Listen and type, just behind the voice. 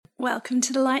Welcome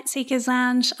to the Light Seekers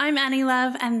Lounge. I'm Annie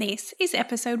Love and this is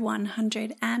episode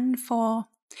 104.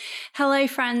 Hello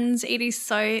friends, it is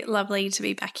so lovely to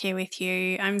be back here with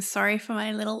you. I'm sorry for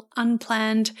my little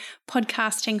unplanned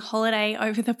podcasting holiday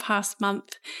over the past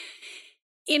month.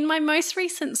 In my most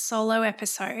recent solo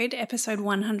episode, episode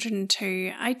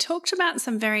 102, I talked about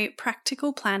some very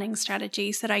practical planning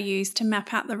strategies that I use to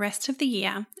map out the rest of the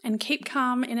year and keep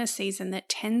calm in a season that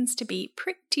tends to be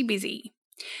pretty busy.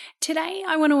 Today,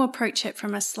 I want to approach it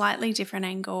from a slightly different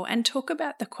angle and talk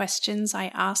about the questions I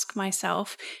ask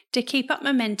myself to keep up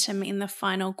momentum in the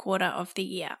final quarter of the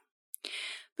year.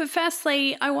 But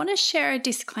firstly, I want to share a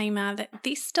disclaimer that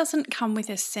this doesn't come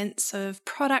with a sense of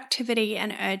productivity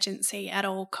and urgency at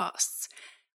all costs.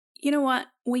 You know what?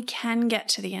 We can get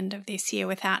to the end of this year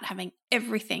without having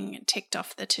everything ticked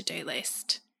off the to-do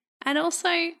list. And also,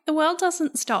 the world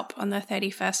doesn't stop on the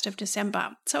 31st of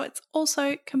December, so it's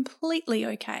also completely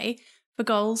okay for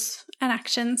goals and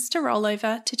actions to roll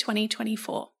over to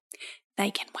 2024. They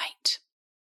can wait.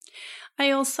 I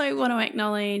also want to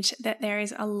acknowledge that there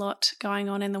is a lot going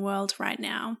on in the world right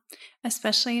now,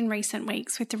 especially in recent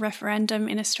weeks with the referendum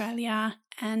in Australia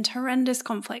and horrendous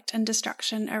conflict and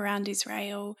destruction around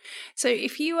Israel. So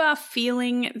if you are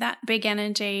feeling that big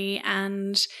energy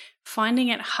and finding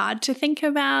it hard to think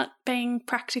about being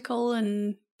practical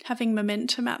and having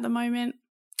momentum at the moment,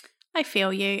 I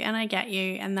feel you and I get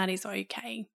you, and that is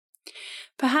okay.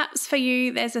 Perhaps for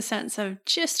you, there's a sense of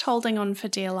just holding on for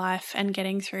dear life and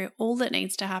getting through all that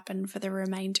needs to happen for the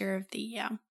remainder of the year.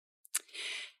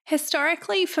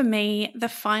 Historically, for me, the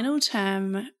final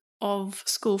term of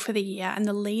school for the year and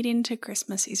the lead into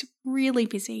Christmas is really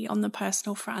busy on the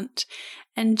personal front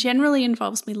and generally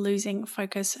involves me losing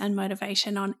focus and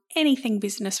motivation on anything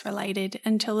business related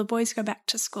until the boys go back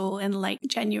to school in late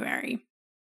January.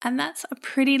 And that's a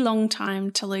pretty long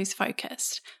time to lose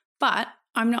focus, but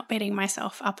I'm not beating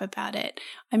myself up about it.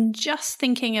 I'm just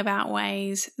thinking about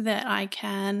ways that I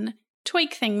can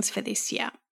tweak things for this year.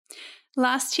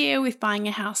 Last year, with buying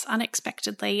a house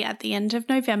unexpectedly at the end of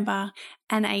November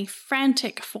and a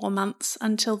frantic 4 months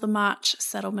until the March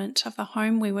settlement of the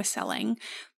home we were selling,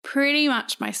 pretty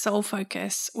much my sole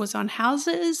focus was on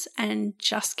houses and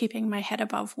just keeping my head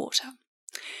above water.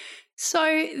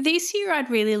 So this year,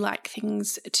 I'd really like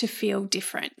things to feel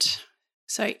different.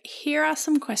 So here are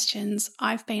some questions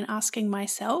I've been asking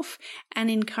myself and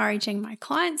encouraging my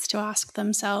clients to ask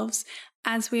themselves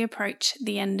as we approach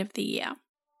the end of the year.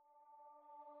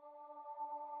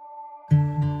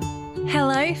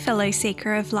 Hello, fellow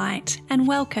seeker of light, and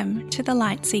welcome to the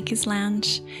Light Seekers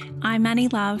Lounge. I'm Annie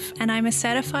Love, and I'm a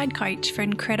certified coach for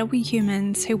incredible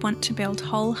humans who want to build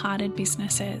wholehearted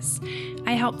businesses.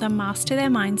 I help them master their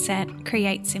mindset,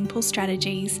 create simple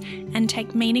strategies, and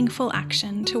take meaningful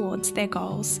action towards their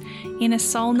goals in a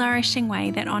soul-nourishing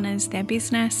way that honours their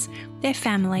business, their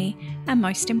family, and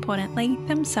most importantly,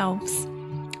 themselves.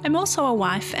 I'm also a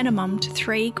wife and a mum to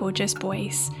 3 gorgeous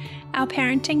boys. Our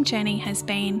parenting journey has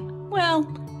been, well,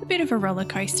 a bit of a roller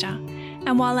coaster.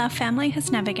 And while our family has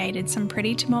navigated some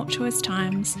pretty tumultuous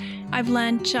times, I've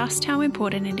learned just how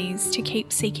important it is to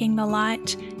keep seeking the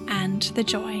light and the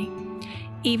joy.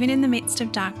 Even in the midst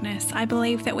of darkness, I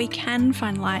believe that we can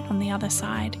find light on the other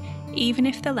side, even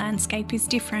if the landscape is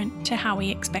different to how we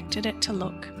expected it to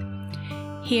look.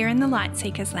 Here in the Light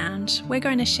Seekers Lounge, we're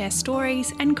going to share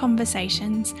stories and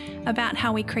conversations about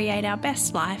how we create our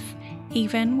best life,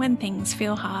 even when things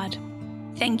feel hard.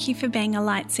 Thank you for being a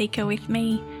light seeker with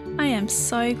me. I am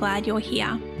so glad you're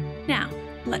here. Now,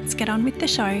 let's get on with the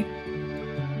show.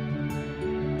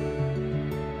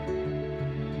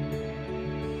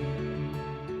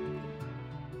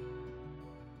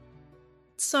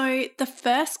 So the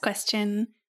first question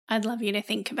I'd love you to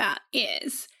think about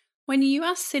is, when you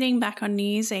are sitting back on New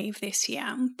Year's Eve this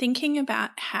year, thinking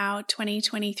about how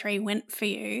 2023 went for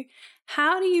you,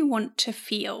 how do you want to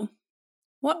feel?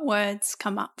 What words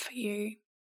come up for you?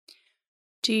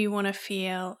 Do you want to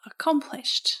feel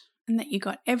accomplished and that you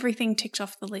got everything ticked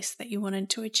off the list that you wanted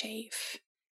to achieve?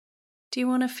 Do you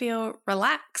want to feel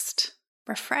relaxed,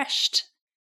 refreshed,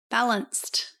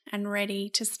 balanced, and ready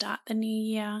to start the new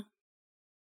year?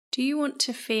 Do you want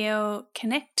to feel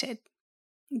connected,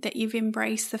 that you've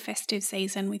embraced the festive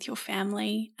season with your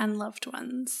family and loved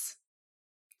ones?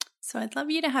 So I'd love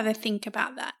you to have a think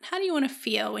about that. How do you want to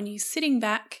feel when you're sitting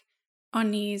back on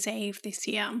New Year's Eve this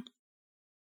year?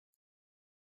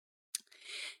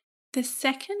 The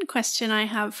second question I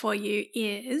have for you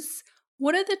is,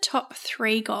 what are the top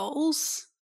 3 goals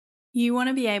you want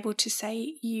to be able to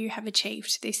say you have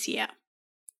achieved this year?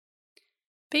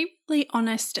 Be really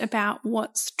honest about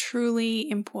what's truly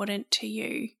important to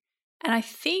you And I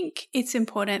think it's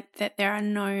important that there are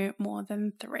no more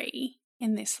than 3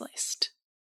 in this list.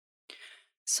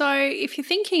 So if you're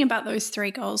thinking about those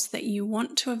 3 goals that you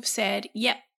want to have said,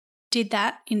 yep, did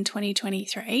that in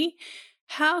 2023,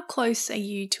 how close are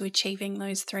you to achieving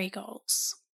those 3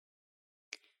 goals?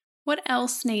 What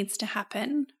else needs to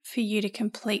happen for you to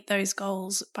complete those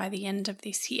goals by the end of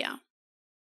this year?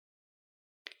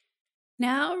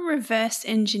 Now reverse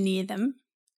engineer them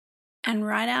and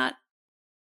write out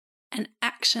an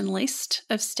action list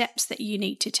of steps that you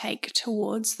need to take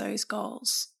towards those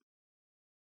goals.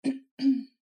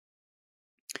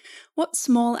 What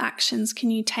small actions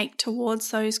can you take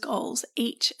towards those goals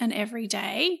each and every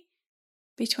day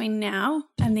between now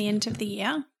and the end of the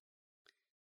year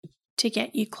to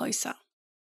get you closer?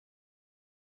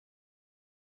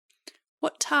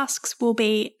 What tasks will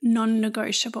be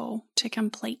non-negotiable to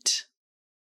complete?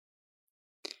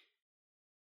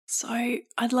 So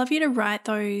I'd love you to write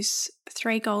those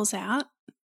 3 goals out.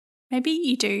 Maybe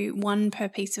you do 1 per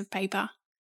piece of paper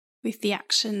with the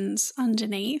actions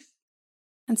underneath,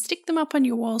 and stick them up on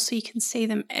your wall so you can see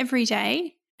them every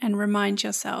day and remind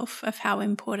yourself of how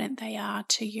important they are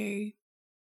to you.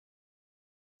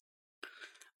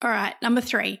 All right, number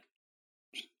 3.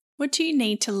 What do you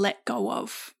need to let go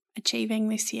of achieving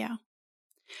this year?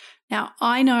 Now,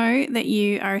 I know that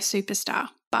you are a superstar,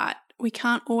 but we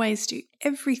can't always do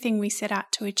everything we set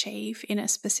out to achieve in a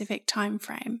specific time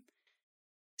frame.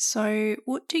 So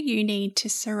what do you need to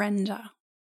surrender?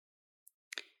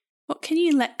 What can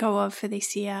you let go of for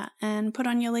this year and put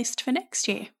on your list for next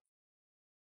year?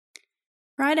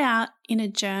 Write out in a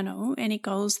journal any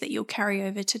goals that you'll carry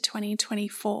over to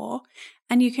 2024,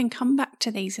 and you can come back to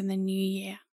these in the new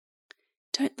year.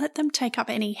 Don't let them take up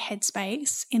any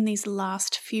headspace in these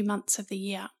last few months of the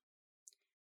year.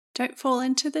 Don't fall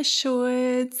into the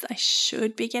shoulds. I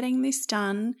should be getting this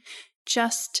done.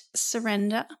 Just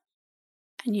surrender,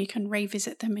 and you can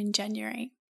revisit them in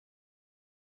January.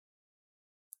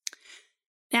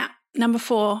 Now, number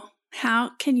 4,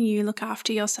 how can you look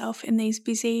after yourself in these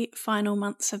busy final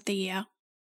months of the year?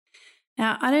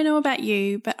 Now, I don't know about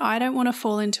you, but I don't want to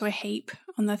fall into a heap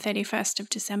on the 31st of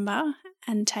December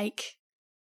and take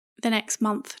the next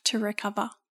month to recover.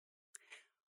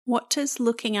 What does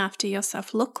looking after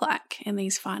yourself look like in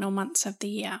these final months of the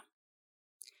year?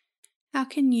 How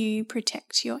can you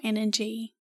protect your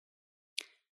energy?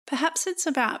 Perhaps it's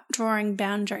about drawing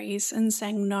boundaries and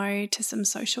saying no to some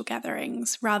social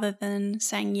gatherings rather than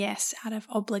saying yes out of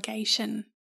obligation.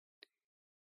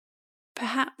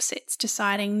 Perhaps it's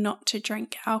deciding not to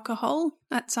drink alcohol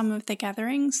at some of the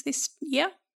gatherings this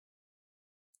year.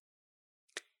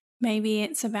 Maybe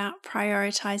it's about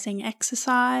prioritizing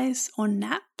exercise or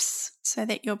naps so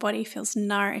that your body feels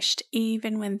nourished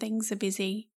even when things are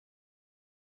busy.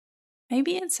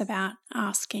 Maybe it's about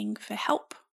asking for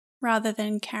help rather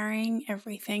than carrying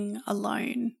everything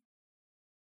alone.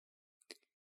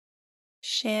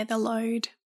 Share the load.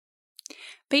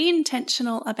 Be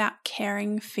intentional about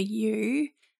caring for you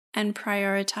and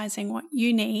prioritizing what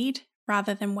you need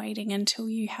rather than waiting until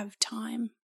you have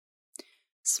time.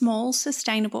 Small,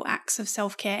 sustainable acts of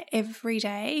self-care every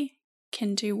day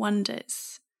can do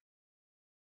wonders.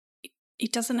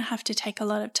 It doesn't have to take a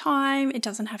lot of time. It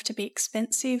doesn't have to be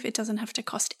expensive. It doesn't have to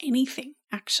cost anything,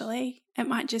 actually. It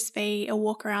might just be a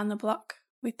walk around the block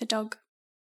with the dog.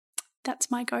 That's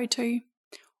my go-to.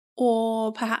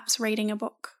 Or perhaps reading a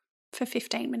book for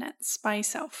 15 minutes by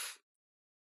yourself.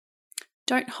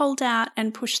 Don't hold out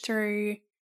and push through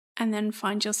and then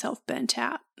find yourself burnt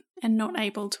out and not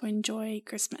able to enjoy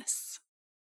Christmas.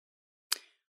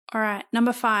 All right,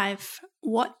 number 5,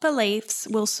 what beliefs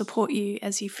will support you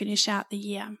as you finish out the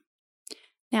year?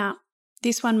 Now,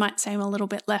 this one might seem a little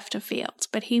bit left of field,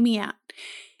 but hear me out.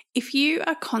 If you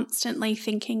are constantly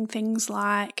thinking things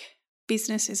like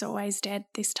business is always dead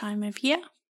this time of year,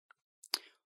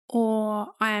 or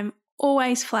I am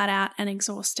always flat out and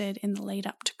exhausted in the lead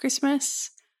up to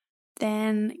Christmas,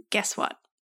 then guess what?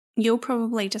 You'll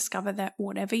probably discover that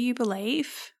whatever you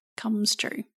believe comes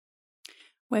true.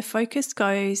 Where focus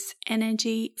goes,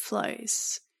 energy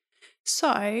flows.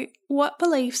 So, what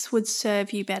beliefs would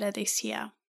serve you better this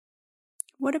year?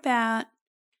 What about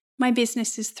my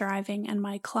business is thriving and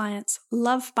my clients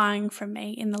love buying from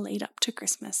me in the lead up to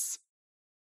Christmas?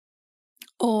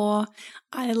 Or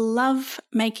I love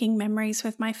making memories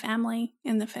with my family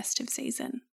in the festive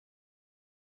season.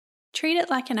 Treat it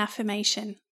like an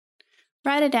affirmation.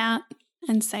 Write it out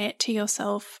and say it to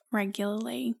yourself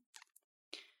regularly.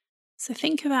 So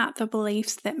think about the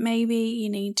beliefs that maybe you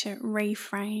need to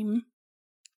reframe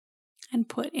and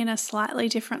put in a slightly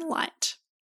different light.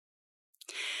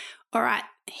 All right,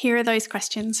 here are those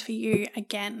questions for you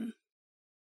again.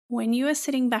 when you are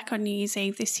sitting back on New Year's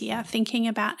Eve this year, thinking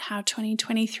about how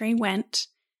 2023 went,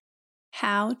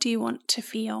 how do you want to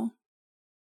feel?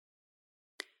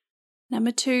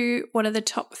 Number 2, what are the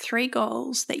top 3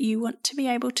 goals that you want to be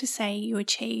able to say you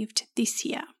achieved this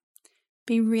year?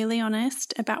 Be really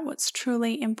honest about what's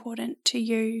truly important to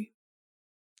you.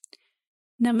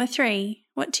 Number 3,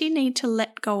 what do you need to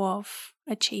let go of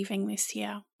achieving this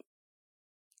year?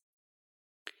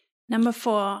 Number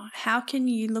 4, how can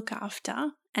you look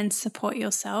after and support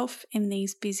yourself in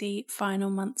these busy final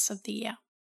months of the year?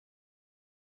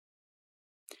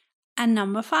 And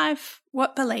number 5,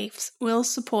 what beliefs will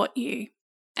support you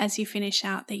as you finish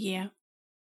out the year?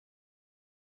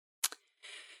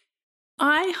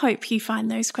 I hope you find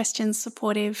those questions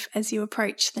supportive as you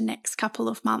approach the next couple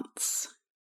of months.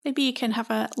 Maybe you can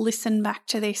have a listen back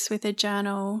to this with a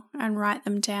journal and write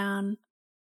them down.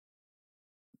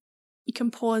 You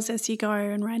can pause as you go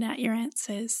and write out your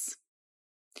answers.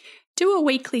 Do a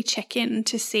weekly check-in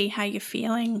to see how you're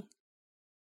feeling.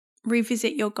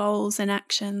 Revisit your goals and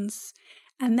actions,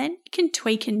 and then you can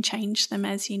tweak and change them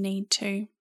as you need to.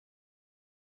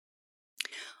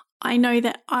 I know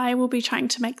that I will be trying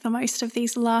to make the most of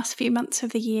these last few months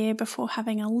of the year before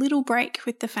having a little break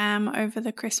with the fam over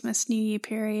the Christmas New Year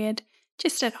period,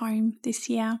 just at home this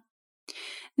year.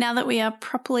 Now that we are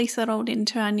properly settled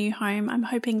into our new home, I'm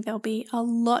hoping there'll be a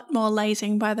lot more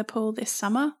lazing by the pool this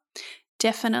summer.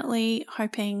 Definitely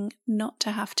hoping not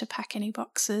to have to pack any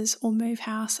boxes or move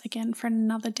house again for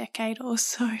another decade or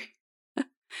so.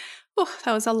 Oh,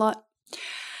 that was a lot.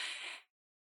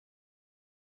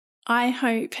 I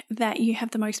hope that you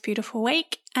have the most beautiful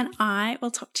week, and I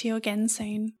will talk to you again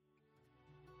soon.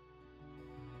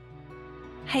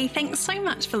 Hey, thanks so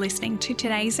much for listening to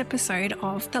today's episode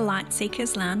of the Light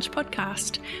Seekers Lounge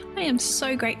podcast. I am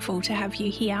so grateful to have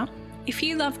you here. If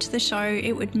you loved the show,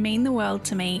 it would mean the world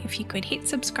to me if you could hit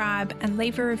subscribe and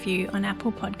leave a review on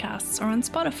Apple Podcasts or on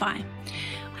Spotify.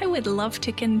 I would love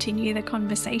to continue the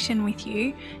conversation with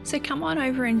you, so come on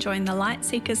over and join the Light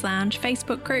Seekers Lounge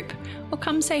Facebook group, or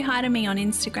come say hi to me on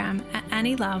Instagram at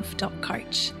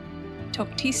annielove.coach.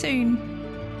 Talk to you soon.